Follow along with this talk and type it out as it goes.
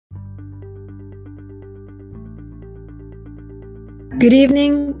Good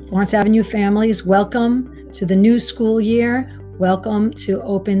evening, Florence Avenue families. Welcome to the new school year. Welcome to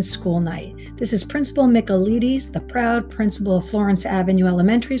Open School Night. This is Principal Michaelides, the proud principal of Florence Avenue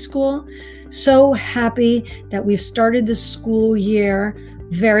Elementary School. So happy that we've started the school year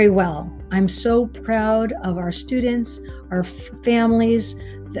very well. I'm so proud of our students, our families,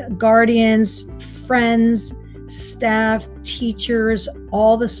 the guardians, friends, staff, teachers,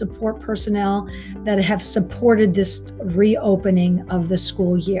 all the support personnel that have supported this reopening of the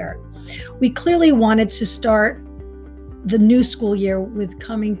school year. We clearly wanted to start the new school year with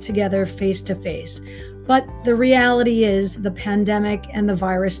coming together face to face. But the reality is the pandemic and the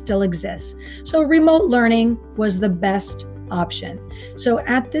virus still exists. So remote learning was the best option. So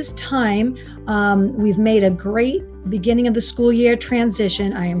at this time, we've made a great beginning of the school year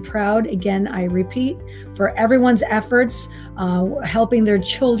transition. I am proud, again, I repeat, for everyone's efforts, helping their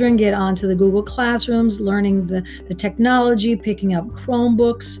children get onto the Google Classrooms, learning the technology, picking up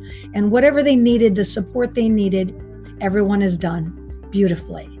Chromebooks, and whatever they needed, the support they needed, everyone has done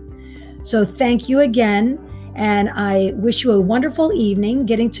beautifully. So thank you again. And I wish you a wonderful evening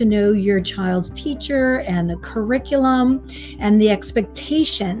getting to know your child's teacher and the curriculum and the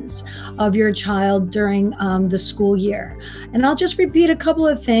expectations of your child during the school year. And I'll just repeat a couple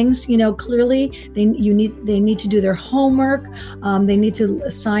of things. You know, clearly they need to do their homework. They need to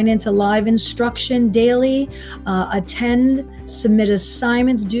sign into live instruction daily, attend, submit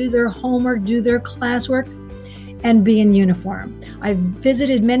assignments, do their homework, do their classwork, and be in uniform. I've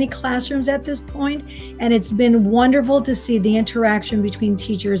visited many classrooms at this point, and it's been wonderful to see the interaction between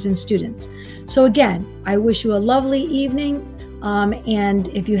teachers and students. So again, I wish you a lovely evening. And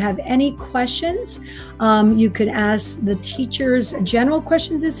if you have any questions, you could ask the teachers general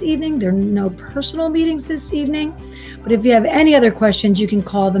questions this evening. There are no personal meetings this evening, but if you have any other questions, you can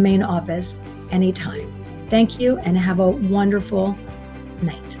call the main office anytime. Thank you and have a wonderful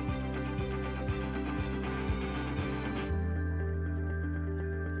night.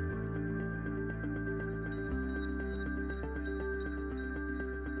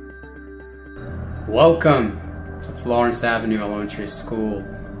 Welcome to Florence Avenue Elementary School.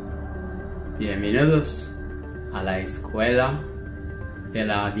 Bienvenidos a la escuela de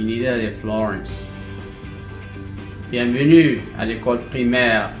la avenida de Florence. Bienvenue à l'école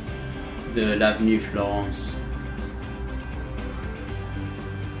primaire de l'avenue Florence.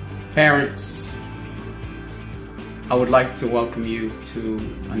 Parents, I would like to welcome you to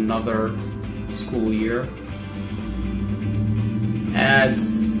another school year.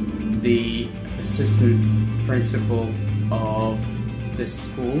 As the assistant principal of this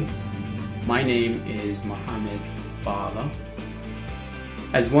school, my name is Mohammed Bala.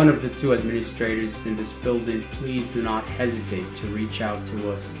 As one of the two administrators in this building, please do not hesitate to reach out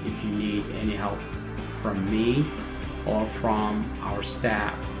to us if you need any help from me or from our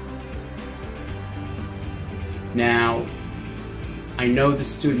staff. Now, I know the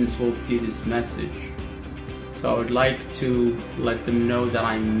students will see this message, so I would like to let them know that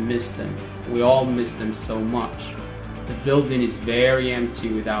I miss them. We all miss them so much. The building is very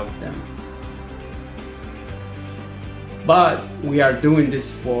empty without them. But we are doing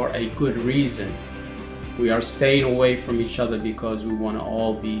this for a good reason. We are staying away from each other because we want to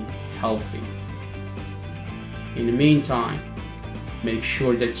all be healthy. In the meantime, make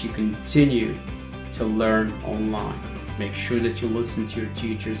sure that you continue to learn online. Make sure that you listen to your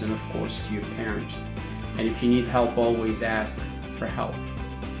teachers and of course to your parents. And if you need help, always ask for help.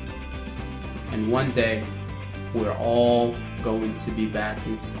 And one day, we're all going to be back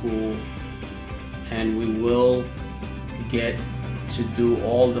in school and we will get to do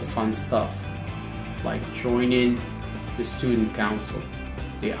all the fun stuff, like joining the student council,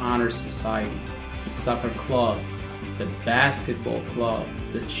 the honor society, the soccer club, the basketball club,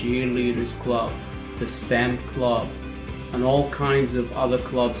 the cheerleaders club, the STEM club, and all kinds of other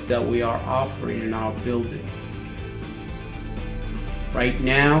clubs that we are offering in our building. Right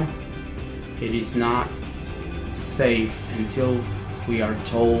now, it is not safe until we are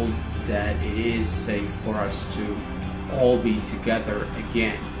told that it is safe for us to all be together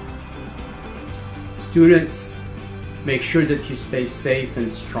again. Students, make sure that you stay safe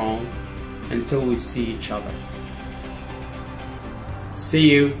and strong until we see each other.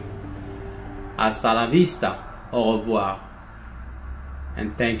 See you. Hasta la vista. Au revoir.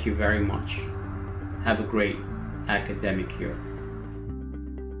 And thank you very much. Have a great academic year.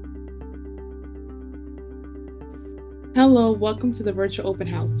 Hello, welcome to the virtual open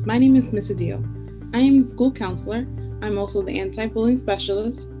house. My name is Miss Adil. I am the school counselor. I'm also the anti-bullying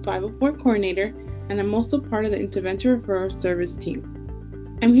specialist, 504 coordinator, and I'm also part of the intervention referral service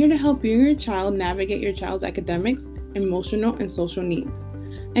team. I'm here to help you and your child navigate your child's academics emotional, and social needs.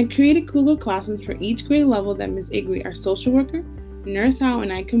 I created Google Classrooms for each grade level that Ms. Igwe, our social worker, Nurse Howe,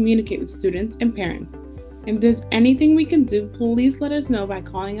 and I communicate with students and parents. If there's anything we can do, please let us know by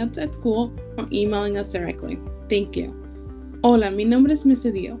calling us at school or emailing us directly. Thank you. Hola, mi nombre es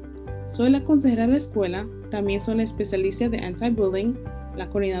Ms. Dio. Soy la consejera de la escuela, también soy la especialista de anti-bullying, la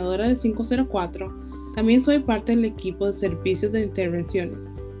coordinadora de 504, también soy parte del equipo de servicios de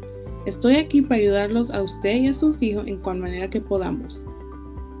intervenciones. Estoy aquí para ayudarlos a usted y a sus hijos en cual manera que podamos.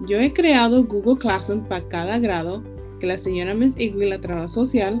 Yo he creado Google Classroom para cada grado que la señora Ms. Igwe, la trabajadora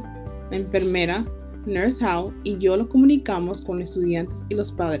social, la enfermera, Nurse Howe y yo lo comunicamos con los estudiantes y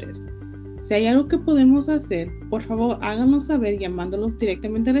los padres. Si hay algo que podemos hacer, por favor háganos saber llamándolos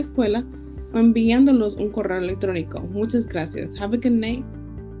directamente a la escuela o enviándolos un correo electrónico. Muchas gracias. Have a good night.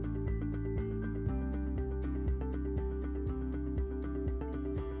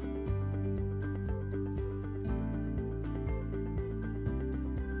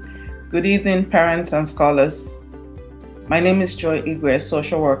 Good evening, parents and scholars. My name is Joy Igwe,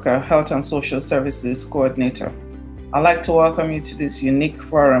 social worker, health and social services coordinator. I'd like to welcome you to this unique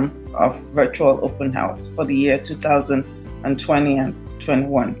forum of virtual open house for the year 2020 and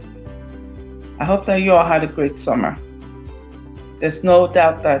 21. I hope that you all had a great summer. There's no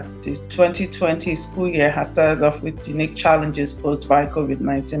doubt that the 2020 school year has started off with unique challenges posed by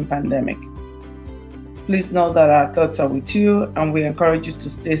COVID-19 pandemic. Please know that our thoughts are with you, and we encourage you to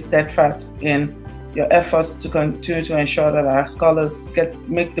stay steadfast in your efforts to continue to ensure that our scholars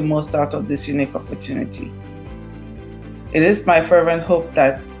make the most out of this unique opportunity. It is my fervent hope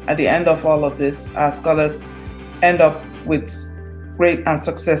that at the end of all of this, our scholars end up with great and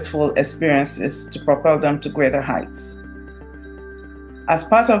successful experiences to propel them to greater heights. As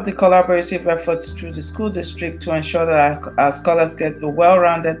part of the collaborative efforts through the school district to ensure that our scholars get a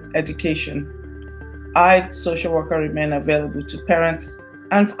well-rounded education, I, social worker, remain available to parents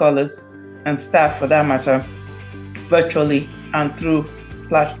and scholars and staff for that matter, virtually and through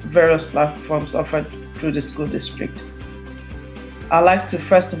various platforms offered through the school district. I'd like to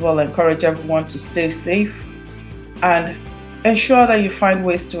first of all encourage everyone to stay safe and ensure that you find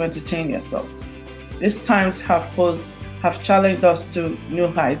ways to entertain yourselves. These times have challenged us to new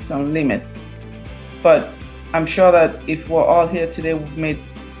heights and limits, but I'm sure that if we're all here today, we've made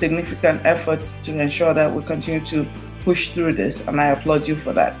significant efforts to ensure that we continue to push through this, and I applaud you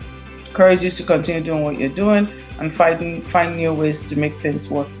for that. Encourage you to continue doing what you're doing and find new ways to make things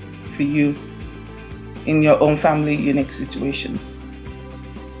work for you in your own family unique situations.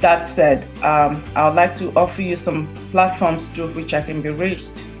 That said, I would like to offer you some platforms through which I can be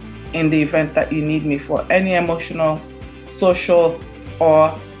reached in the event that you need me for any emotional, social,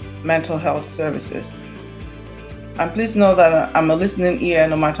 or mental health services. And please know that I'm a listening ear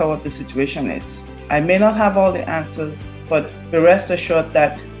no matter what the situation is. I may not have all the answers, but be rest assured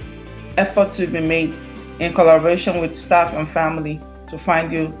that efforts will be made in collaboration with staff and family to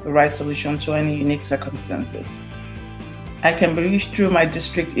find you the right solution to any unique circumstances. I can be reached through my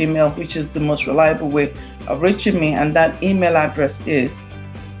district email, which is the most reliable way of reaching me, and that email address is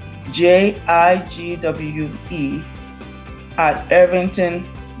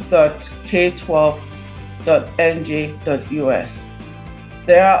jigwe@irvington.k12.nj.us.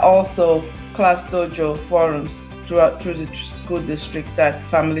 There are also class dojo forums through the school district that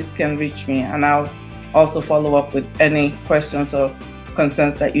families can reach me, and I'll also follow up with any questions or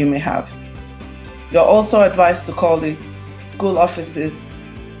concerns that you may have. You're also advised to call the school offices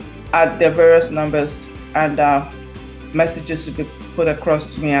at their various numbers, and messages will be put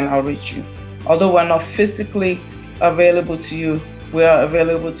across to me and I'll reach you. Although we're not physically available to you, we are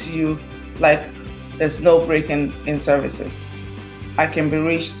available to you like there's no break in services. I can be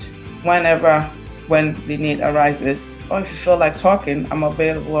reached whenever, when the need arises, or if you feel like talking, I'm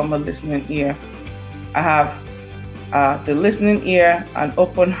available. I'm a listening ear. I have the listening ear, an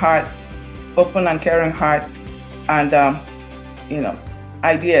open heart, open and caring heart, and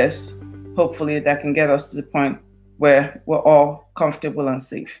ideas, hopefully, that can get us to the point where we're all comfortable and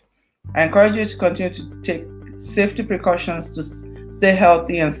safe. I encourage you to continue to take safety precautions to stay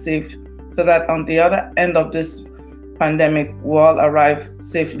healthy and safe, so that on the other end of this pandemic, we'll all arrive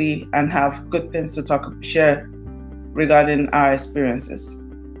safely and have good things to share regarding our experiences.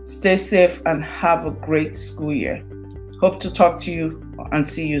 Stay safe and have a great school year. Hope to talk to you and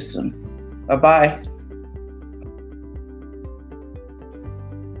see you soon. Bye-bye.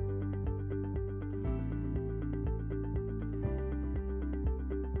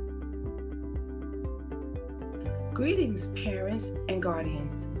 Greetings, parents and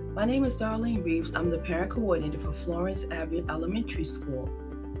guardians. My name is Darlene Reeves. I'm the parent coordinator for Florence Avenue Elementary School.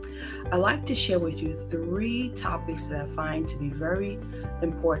 I'd like to share with you 3 topics that I find to be very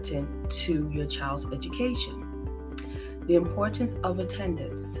important to your child's education. The importance of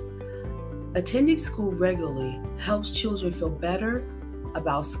attendance. Attending school regularly helps children feel better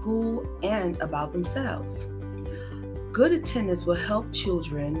about school and about themselves. Good attendance will help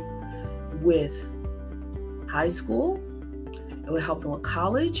children with high school, it will help them with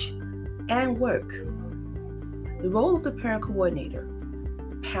college and work. The role of the parent coordinator.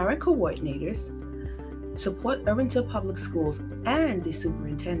 Parent coordinators support Irvington Public Schools and the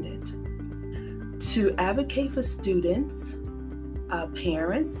superintendent to advocate for students,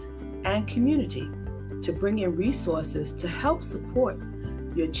 parents, and community to bring in resources to help support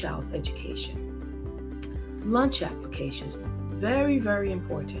your child's education. Lunch applications, very, very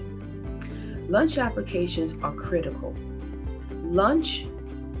important. Lunch applications are critical. Lunch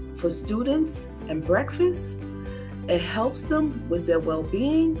for students and breakfast, it helps them with their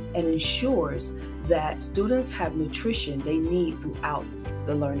well-being and ensures that students have nutrition they need throughout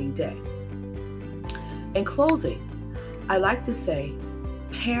the learning day. In closing, I like to say,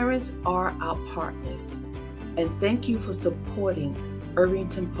 parents are our partners, and thank you for supporting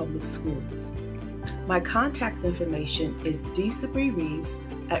Irvington Public Schools. My contact information is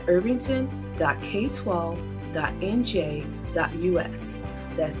dsabreves@irvington.k12.nj.us.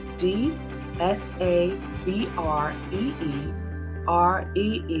 That's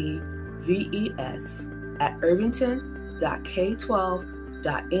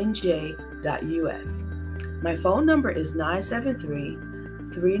My phone number is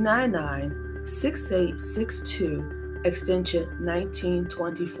 973-399-6862, extension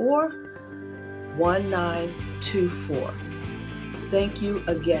 1924, 1924. Thank you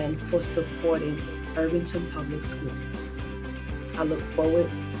again for supporting Irvington Public Schools. I look forward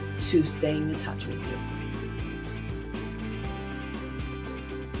to staying in touch with you.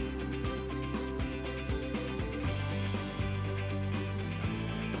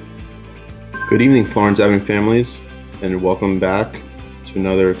 Good evening, Florence Avenue families, and welcome back to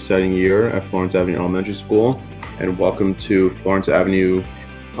another exciting year at Florence Avenue Elementary School, and welcome to Florence Avenue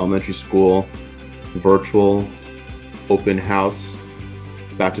Elementary School virtual open house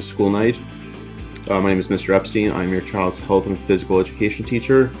back to school night. My name is Mr. Epstein. I'm your child's health and physical education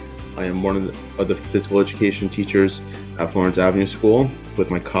teacher. I am one of the physical education teachers at Florence Avenue School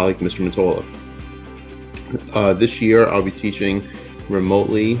with my colleague, Mr. Matola. This year, I'll be teaching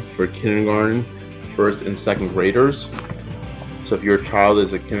remotely for kindergarten, first and second graders. So if your child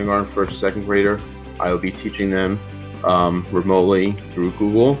is a kindergarten, first, or second grader, I will be teaching them remotely through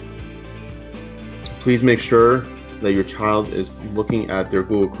Google. Please make sure that your child is looking at their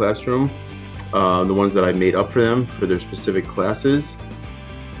Google Classroom, the ones that I made up for them for their specific classes.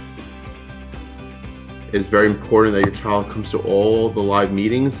 It is very important that your child comes to all the live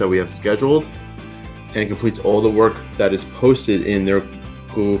meetings that we have scheduled and completes all the work that is posted in their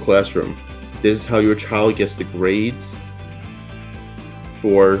Google Classroom. This is how your child gets the grades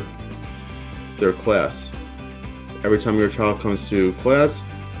for their class. Every time your child comes to class,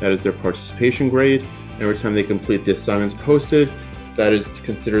 that is their participation grade. Every time they complete the assignments posted, that is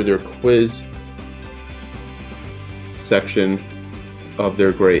considered their quiz section of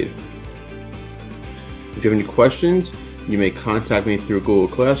their grade. If you have any questions, you may contact me through Google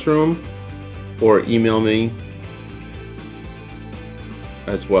Classroom or email me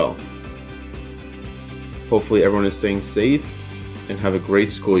as well. Hopefully everyone is staying safe and have a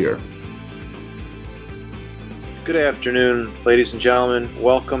great school year. Good afternoon, ladies and gentlemen.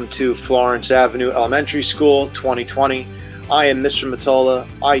 Welcome to Florence Avenue Elementary School 2020. I am Mr. Matola.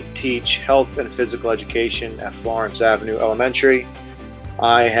 I teach health and physical education at Florence Avenue Elementary.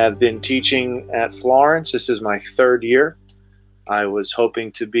 I have been teaching at Florence. This is my 3rd year. I was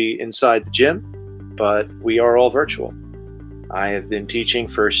hoping to be inside the gym, but we are all virtual. I have been teaching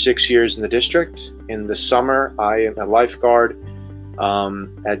for 6 years in the district. In the summer, I am a lifeguard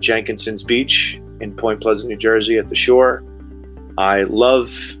at Jenkinson's Beach in Point Pleasant, New Jersey at the shore. I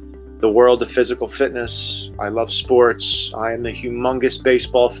love the world of physical fitness. I love sports. I am a humongous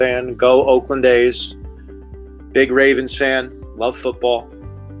baseball fan. Go Oakland A's. Big Ravens fan. Love football.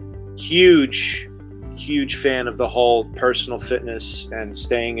 Huge fan of the whole personal fitness and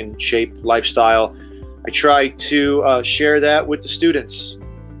staying in shape lifestyle. I try to share that with the students.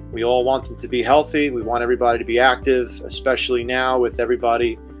 We all want them to be healthy. We want everybody to be active, especially now with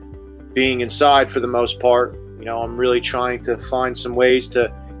everybody being inside for the most part. You know, I'm really trying to find some ways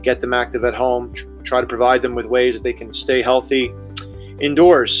to get them active at home, try to provide them with ways that they can stay healthy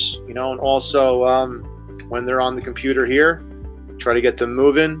indoors, you know, and also when they're on the computer here, try to get them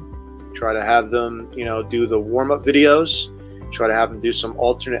moving, try to have them, you know, do the warm-up videos try to have them do some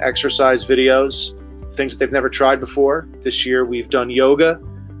alternate exercise videos, things that they've never tried before. This year we've done yoga.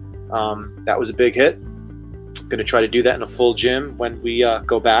 That was a big hit. Going to try to do that in a full gym when we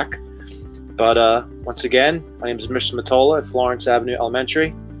go back. But once again, my name is Mr. Matola at Florence Avenue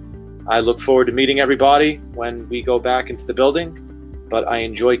Elementary. I look forward to meeting everybody when we go back into the building. But I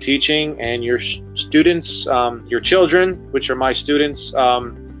enjoy teaching, and your students, your children, which are my students,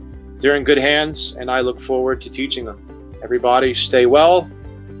 they're in good hands, and I look forward to teaching them. Everybody stay well.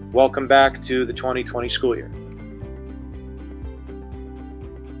 Welcome back to the 2020 school year.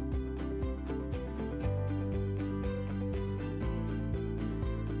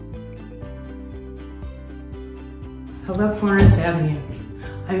 Hello, Florence Avenue.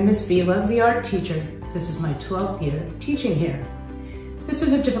 I'm Miss Bila, the art teacher. This is my 12th year teaching here. This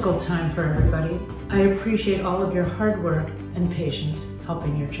is a difficult time for everybody. I appreciate all of your hard work and patience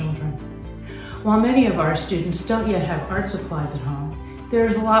helping your children. While many of our students don't yet have art supplies at home,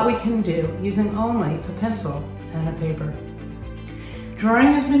 there's a lot we can do using only a pencil and a paper.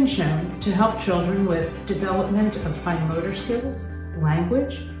 Drawing has been shown to help children with development of fine motor skills,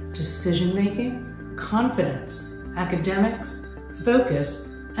 language, decision-making, confidence, academics, focus,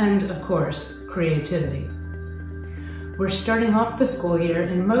 and of course, creativity. We're starting off the school year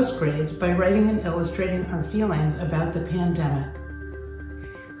in most grades by writing and illustrating our feelings about the pandemic.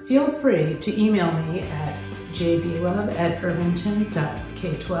 Feel free to email me at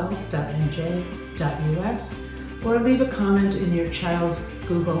jblove@irvington.k12.nj.us or leave a comment in your child's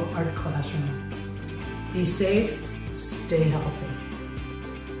Google Art Classroom. Be safe, stay healthy.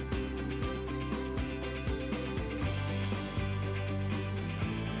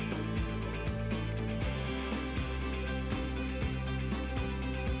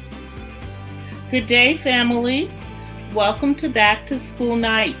 Good day, families. Welcome to Back to School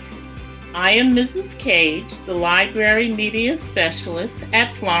Night. I am Mrs. Cage, the Library Media Specialist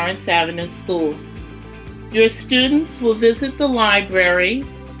at Florence Avenue School. Your students will visit the library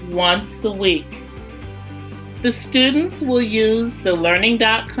once a week. The students will use the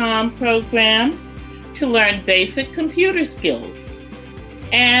Learning.com program to learn basic computer skills,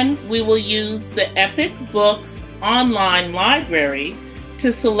 and we will use the Epic Books online library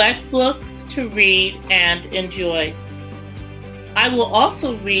to select books to read and enjoy. I will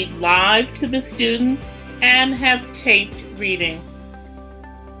also read live to the students and have taped readings.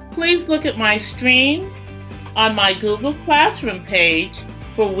 Please look at my stream on my Google Classroom page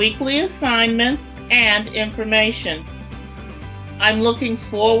for weekly assignments and information. I'm looking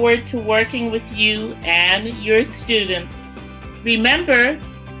forward to working with you and your students. Remember,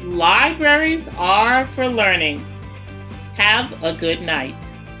 libraries are for learning. Have a good night.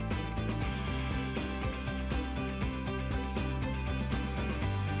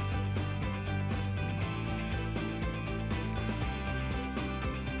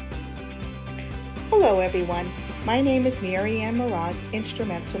 Hello everyone, my name is Mary Ann Moraz,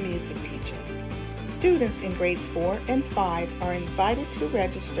 instrumental music teacher. Students in grades 4 and 5 are invited to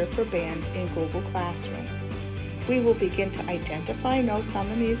register for band in Google Classroom. We will begin to identify notes on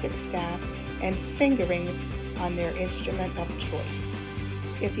the music staff and fingerings on their instrument of choice.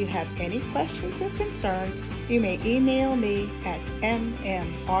 If you have any questions or concerns, you may email me at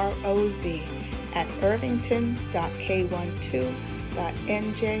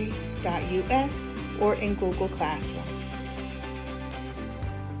mmroz@irvington.k12.nj.us or in Google Classroom.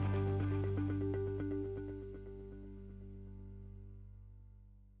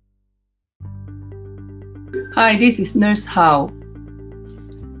 Hi, this is Nurse Hao.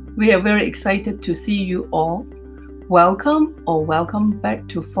 We are very excited to see you all. Welcome or welcome back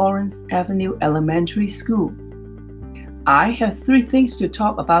to Florence Avenue Elementary School. I have 3 things to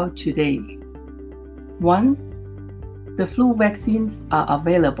talk about today. 1, the flu vaccines are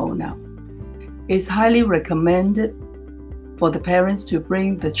available now. It's highly recommended for the parents to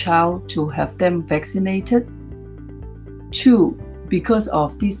bring the child to have them vaccinated. 2, because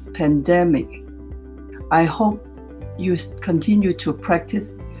of this pandemic, I hope you continue to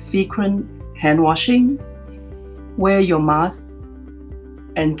practice frequent hand washing, wear your mask,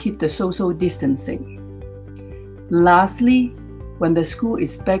 and keep the social distancing. Lastly, when the school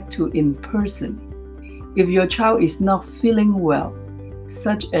is back to in-person, if your child is not feeling well,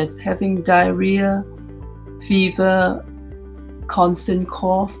 such as having diarrhea, fever, constant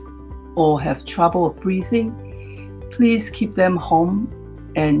cough, or have trouble breathing, please keep them home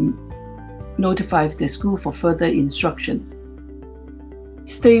and notify the school for further instructions.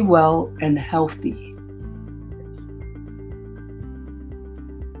 Stay well and healthy.